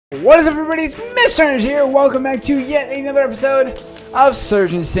What is up, everybody? It's Mr. Energy here. Welcome back to yet another episode of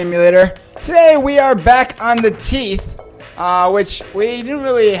Surgeon Simulator. Today we are back on the teeth, which we didn't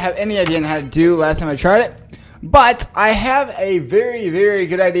really have any idea on how to do last time I tried it. But I have a very, very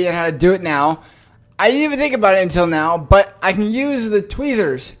good idea on how to do it now. I didn't even think about it until now, but I can use the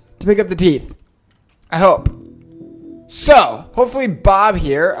tweezers to pick up the teeth. I hope. So, hopefully Bob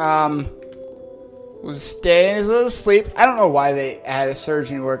here, was staying his little sleep. I don't know why they had a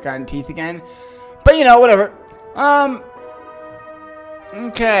surgeon work on teeth again. But, you know, whatever.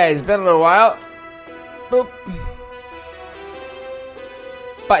 Okay, it's been a little while. Boop.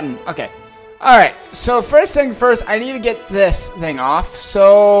 Button. Okay. Alright, so first thing first, I need to get this thing off.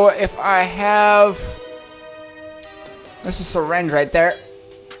 So, if I have... This is a syringe right there.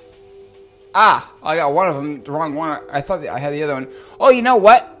 Ah, I got one of them, the wrong one. I thought I had the other one. Oh, you know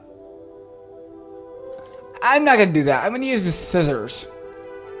what? I'm not going to do that. I'm going to use the scissors.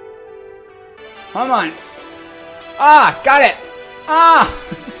 Come on. Ah, got it. Ah!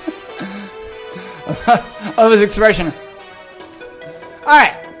 I love his expression.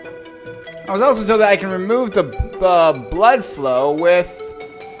 Alright. I was also told that I can remove the blood flow with...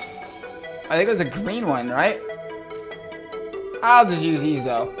 I think it was a green one, right? I'll just use these,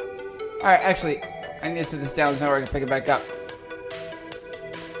 though. Alright, actually, I need to set this down so I can pick it back up.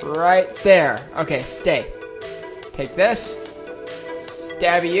 Right there. Okay, stay. Take this.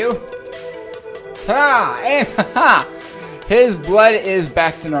 Stab you. Ta-da! And ha-ha! His blood is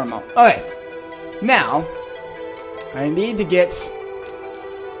back to normal. Okay. Now, I need to get...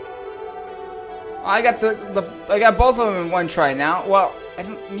 I got I got both of them in one try now. Well, I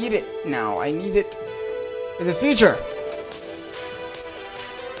don't need it now. I need it in the future.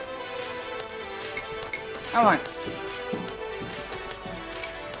 Come on.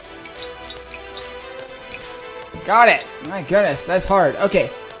 Got it. My goodness, that's hard. Okay,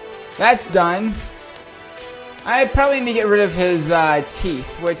 that's done. I probably need to get rid of his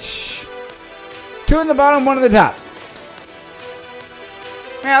teeth, which... 2 on the bottom, 1 on the top.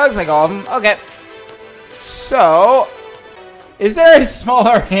 Yeah, it looks like all of them. Okay. So, is there a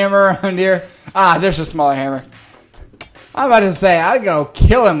smaller hammer around here? Ah, there's a smaller hammer. I'm about to say, I'd go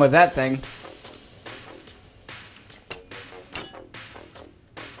kill him with that thing.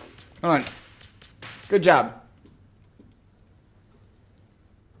 Come on. Good job.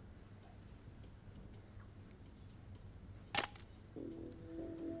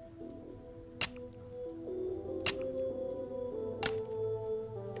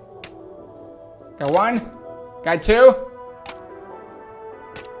 Got 1. Got 2.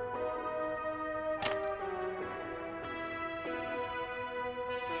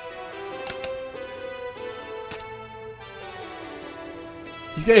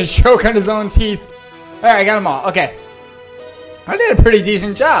 He's gonna choke on his own teeth. Alright, I got them all. Okay. I did a pretty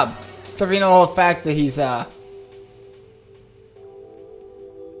decent job. Except for, you know, the fact that he's, Okay,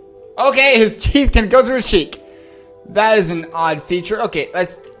 his teeth can go through his cheek. That is an odd feature. Okay,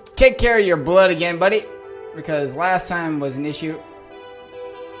 let's take care of your blood again, buddy. Because last time was an issue.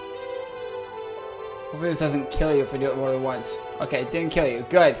 Hopefully this doesn't kill you if we do it more than once. Okay, it didn't kill you.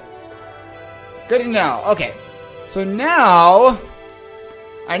 Good. Good to know. Okay. So now...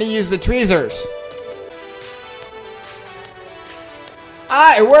 I need to use the tweezers.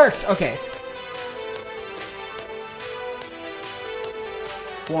 Ah, it works. Okay.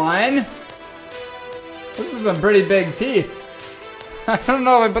 1. This is some pretty big teeth. I don't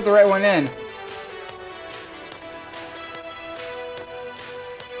know if I put the right one in.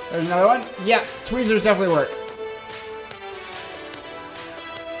 There's another one. Yeah, tweezers definitely work.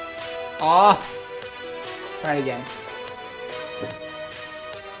 Aw. Try it again.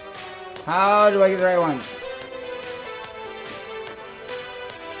 How do I get the right one?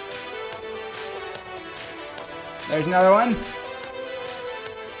 There's another one.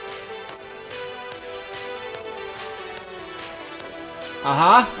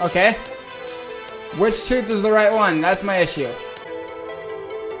 Uh-huh, okay. Which tooth is the right one? That's my issue.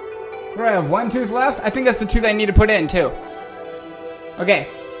 Do I have 1 tooth left? I think that's the tooth I need to put in, too. Okay.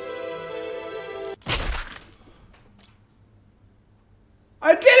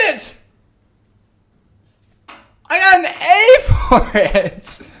 I did it! I got an A for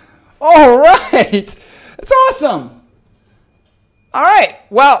it! Alright! That's awesome! Alright,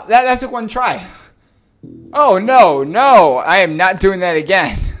 well, that took 1 try. Oh, no, no, I am not doing that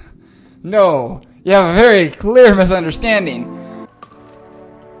again. No, you have a very clear misunderstanding.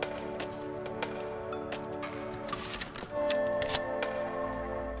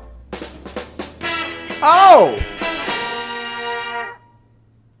 Oh!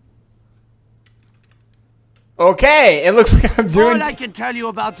 Okay, it looks like I'm doing... All I can tell you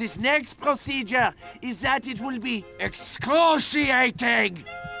about this next procedure is that it will be excruciating.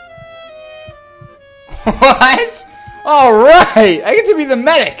 What? Alright! I get to be the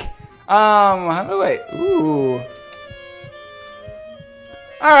medic! How do I... Ooh.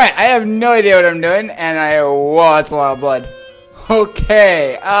 Alright, I have no idea what I'm doing, and whoa, that's a lot of blood.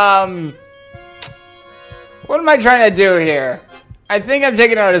 Okay, what am I trying to do here? I think I'm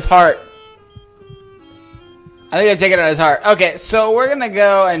taking out his heart. Okay, so we're gonna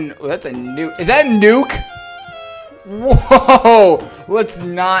go and... Oh, that's a nuke. Is that a nuke? Whoa! Let's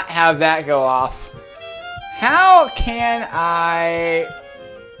not have that go off. How can I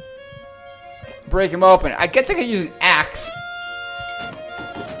break him open? I guess I could use an axe.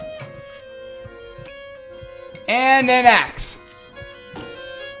 And an axe.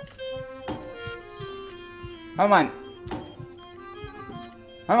 Come on.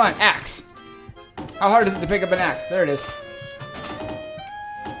 Come on, axe. How hard is it to pick up an axe? There it is.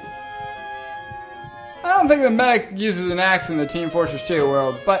 I don't think the medic uses an axe in the Team Fortress 2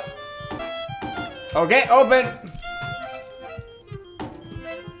 world, but... Okay, open.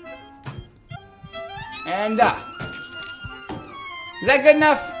 And, Is that good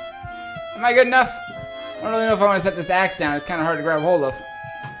enough? Am I good enough? I don't really know if I want to set this axe down. It's kind of hard to grab hold of.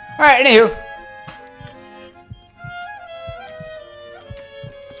 Alright, anywho.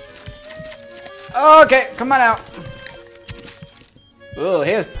 Okay, come on out. Ugh,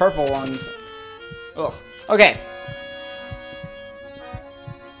 he has purple ones. Ugh. Okay.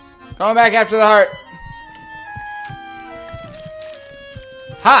 Going back after the heart.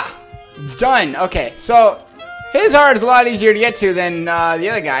 Ha! Done. Okay, so his heart is a lot easier to get to than the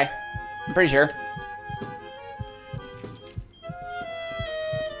other guy. I'm pretty sure.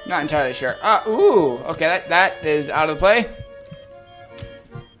 Not entirely sure. Ooh. Okay, that is out of the play.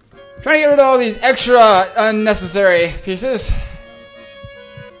 Trying to get rid of all these extra unnecessary pieces.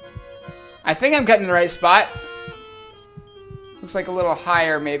 I think I'm cutting the right spot. Looks like a little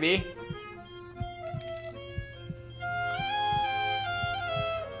higher, maybe.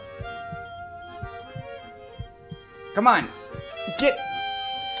 Come on. Get...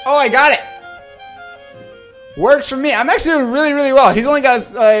 Oh, I got it. Works for me. I'm actually doing really, really well. He's only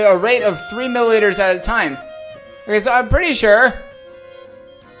got a rate of 3 milliliters at a time. Okay, so I'm pretty sure...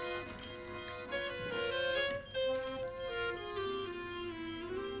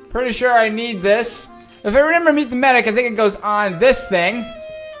 Pretty sure I need this. If I remember Meet the Medic, I think it goes on this thing.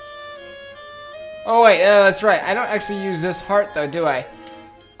 Oh wait, that's right. I don't actually use this heart though, do I?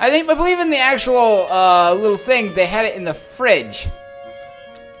 I believe in the actual little thing, they had it in the fridge.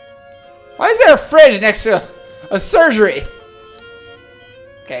 Why is there a fridge next to a surgery?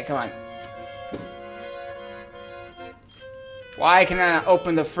 Okay, come on. Why can I not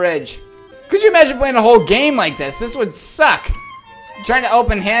open the fridge? Could you imagine playing a whole game like this? This would suck. Trying to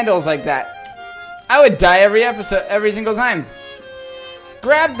open handles like that. I would die every single time.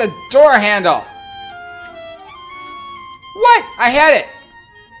 Grab the door handle. What? I had it.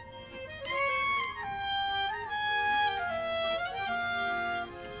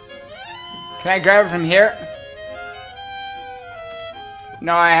 Can I grab it from here?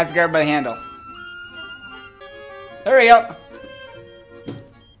 No, I have to grab it by the handle. There we go.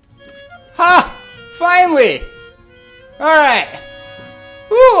 Ha! Finally! Alright.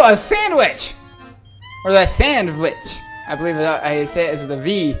 Ooh, a sandwich! Or the sandwich. I believe I say it with a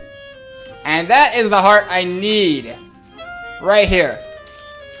V. And that is the heart I need. Right here.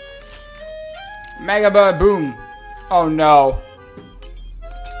 Mega boom. Oh no.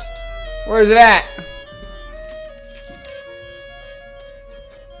 Where is it at?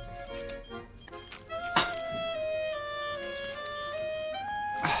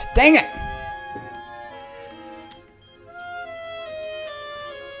 Dang it!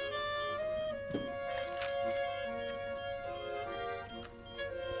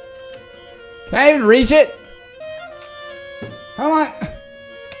 Can I even reach it? Come on.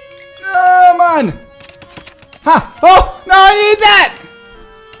 Come on. Ha! Oh! No, I need that!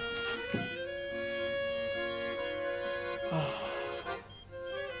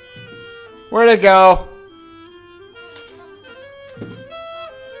 Where'd it go?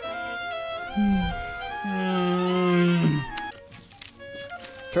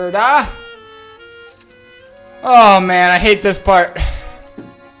 Turda? Oh man, I hate this part.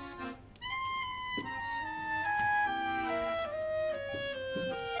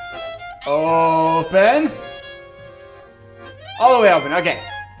 Open. All the way open, okay.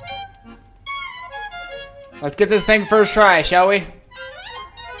 Let's get this thing first try, shall we?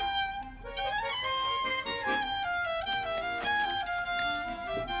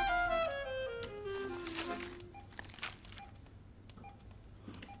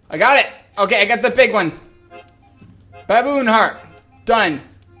 I got it. Okay, I got the big one. Baboon heart. Done.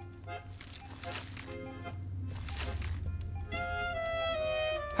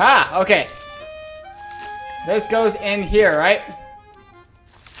 Okay. This goes in here, right?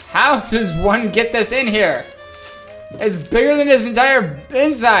 How does one get this in here? It's bigger than his entire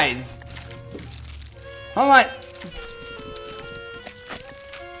insides. Hold on.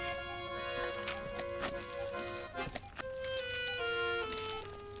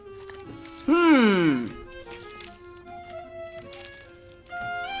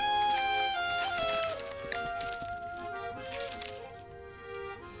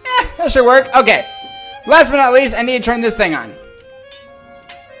 That should work. Okay. Last but not least, I need to turn this thing on.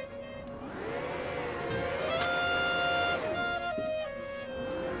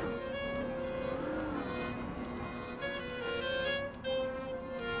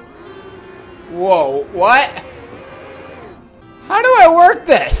 Whoa, what? How do I work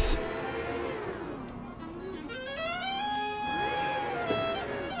this?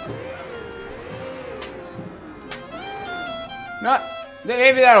 No,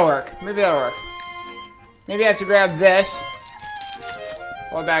 maybe that'll work. Maybe that'll work. Maybe I have to grab this.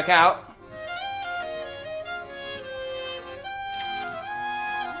 Pull it back out.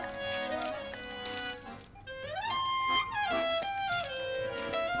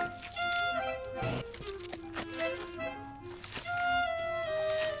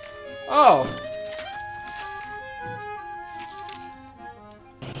 Oh.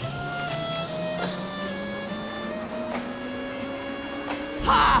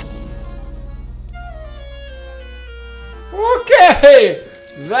 Ha! Okay.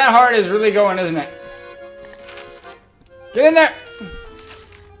 That heart is really going, isn't it? Get in there.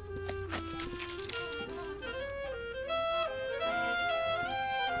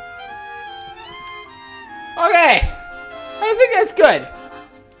 Okay. I think that's good.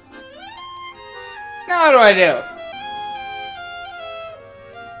 Now what do I do?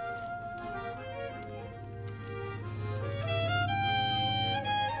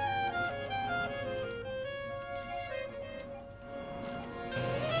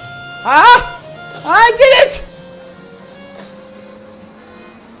 I did it!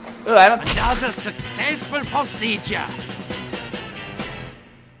 Ooh, I don't... Another successful procedure.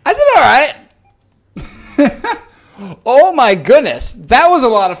 I did alright. Oh my goodness. That was a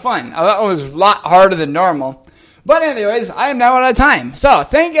lot of fun. That was a lot harder than normal. But anyways, I am now out of time. So,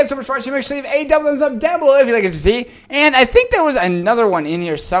 thank you guys so much for watching. Make sure to leave a double thumbs up down below if you'd like it to see. And I think there was another one in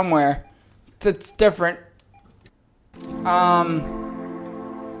here somewhere that's different.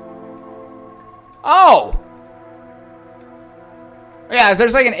 Oh! Yeah,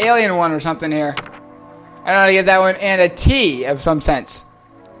 there's like an alien one or something here. I don't know how to get that one. And a T of some sense.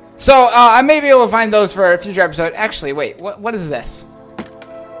 So, I may be able to find those for a future episode. Actually, wait. What is this?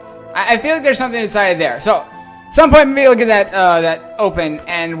 I feel like there's something inside there. So, at some point, maybe we'll get that open,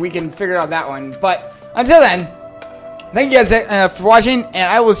 and we can figure out that one. But, until then, thank you guys for watching, and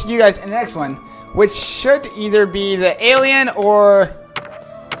I will see you guys in the next one, which should either be the alien or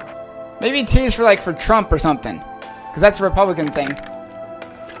maybe T is for Trump or something, because that's a Republican thing.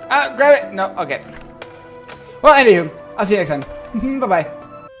 Grab it. No, okay. Well, anywho, I'll see you next time. Bye-bye.